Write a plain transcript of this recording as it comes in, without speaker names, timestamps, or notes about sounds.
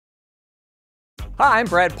Hi, I'm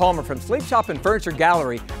Brad Palmer from Sleep Shop and Furniture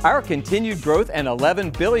Gallery. Our continued growth and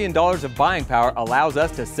 $11 billion of buying power allows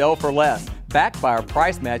us to sell for less, backed by our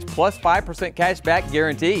price match plus 5% cash back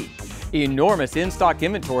guarantee. Enormous in-stock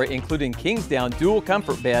inventory including Kingsdown dual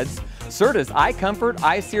comfort beds, Serta's iComfort,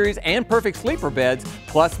 iSeries, and Perfect Sleeper beds,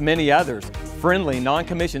 plus many others. Friendly,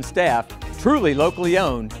 non-commissioned staff, truly locally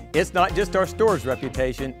owned. It's not just our store's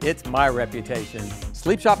reputation, it's my reputation.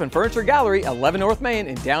 Sleep Shop and Furniture Gallery, 11 North Main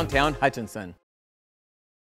in downtown Hutchinson.